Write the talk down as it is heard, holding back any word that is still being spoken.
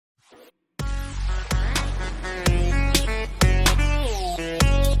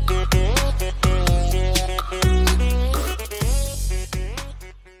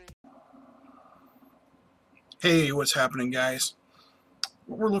Hey, what's happening, guys?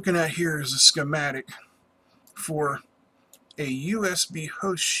 What we're looking at here is a schematic for a USB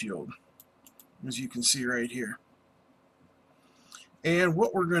host shield, as you can see right here. And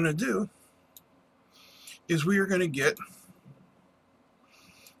what we're going to do is we are going to get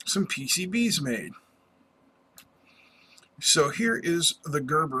some PCBs made. So here is the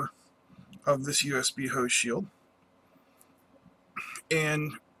Gerber of this USB host shield.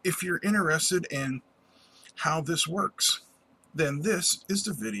 And if you're interested in how this works, then this is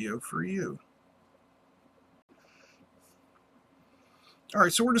the video for you.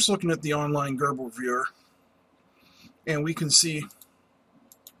 Alright, so we're just looking at the online Gerber viewer, and we can see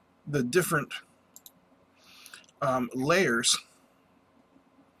the different layers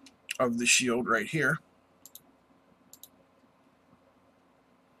of the shield right here.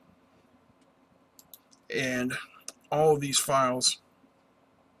 And all of these files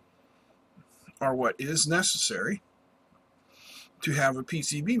are what is necessary to have a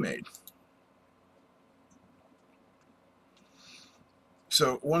PCB made.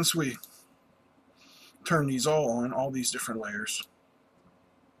 So once we turn these all on, all these different layers,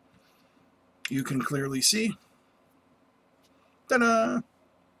 you can clearly see, ta-da,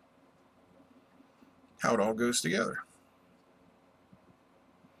 how it all goes together.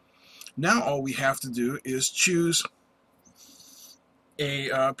 Now all we have to do is choose a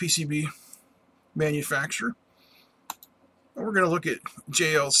PCB manufacturer. We're going to look at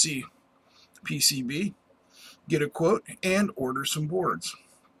JLC PCB, get a quote, and order some boards.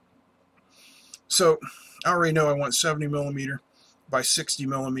 So I already know I want 70 millimeter by 60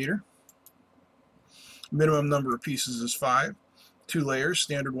 millimeter. Minimum number of pieces is 5. 2 layers,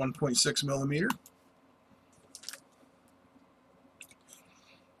 standard 1.6 millimeter.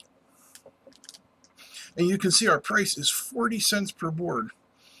 And you can see our price is 40 cents per board,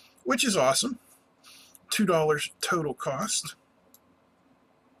 which is awesome. $2 total cost.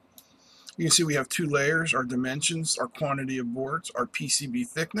 You can see we have 2 layers, our dimensions, our quantity of boards, our PCB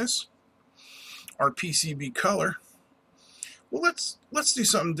thickness, our PCB color. Well, let's do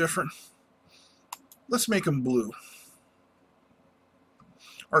something different. Let's make them blue.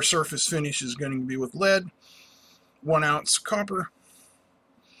 Our surface finish is going to be with lead, 1 ounce copper,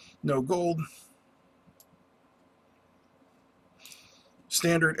 no gold,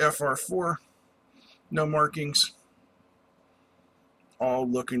 standard FR4, no markings, all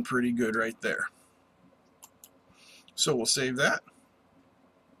looking pretty good right there. So we'll save that.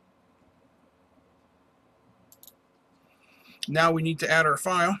 Now we need to add our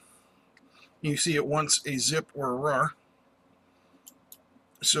file. You see it wants a zip or a RAR.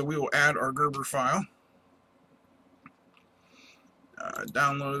 So we will add our Gerber file.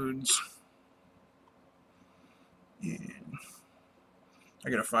 Downloads. And I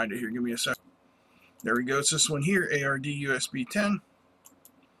gotta find it here. Give me a second. There we go. It's this one here, ARD USB 10.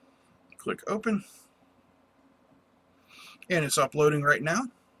 Click open. And it's uploading right now.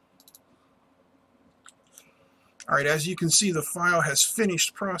 Alright, as you can see, the file has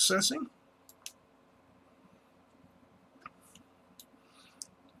finished processing.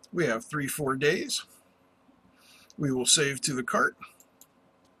 We have 3-4 days. We will save to the cart.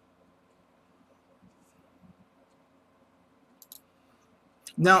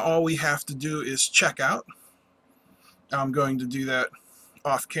 Now all we have to do is check out. I'm going to do that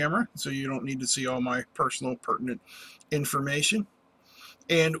off camera, so you don't need to see all my personal pertinent information.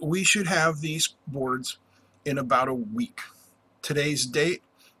 And we should have these boards in about a week. Today's date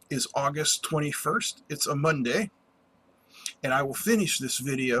is August 21st. It's a Monday. And I will finish this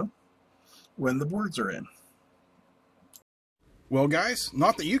video when the boards are in. Well, guys,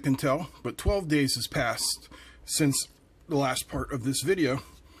 not that you can tell, but 12 days has passed since the last part of this video,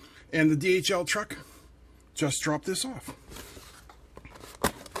 and the DHL truck just dropped this off.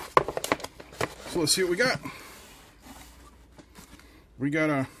 So let's see what we got. We got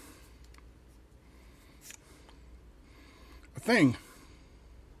a thing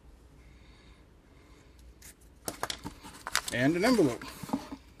and an envelope.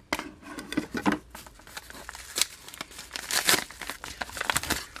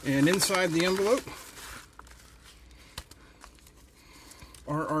 And inside the envelope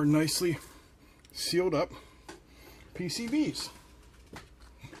are our nicely sealed up PCBs.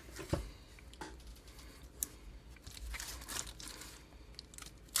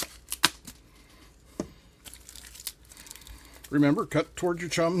 Remember, cut towards your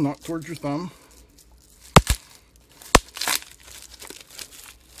chum, not towards your thumb.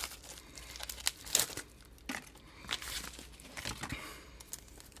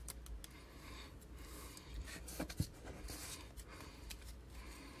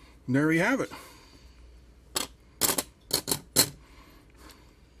 And there you have it.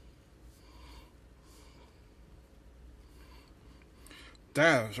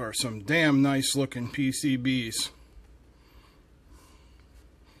 Those are some damn nice looking PCBs.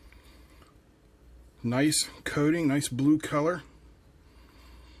 Nice coating, nice blue color.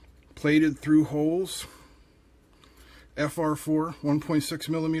 Plated through holes. FR4 1.6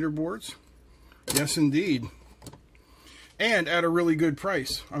 millimeter boards. Yes, indeed. And at a really good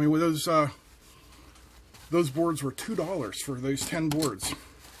price. I mean, with those boards were $2 for those 10 boards.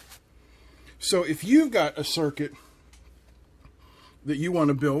 So if you've got a circuit that you want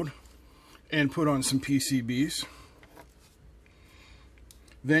to build and put on some PCBs,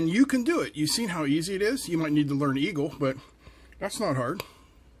 then you can do it. You've seen how easy it is. You might need to learn Eagle, but that's not hard.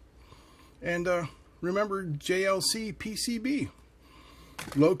 And remember, JLC PCB.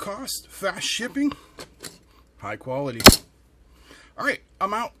 Low cost, fast shipping, high quality. All right,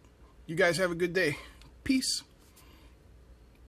 I'm out. You guys have a good day. Peace.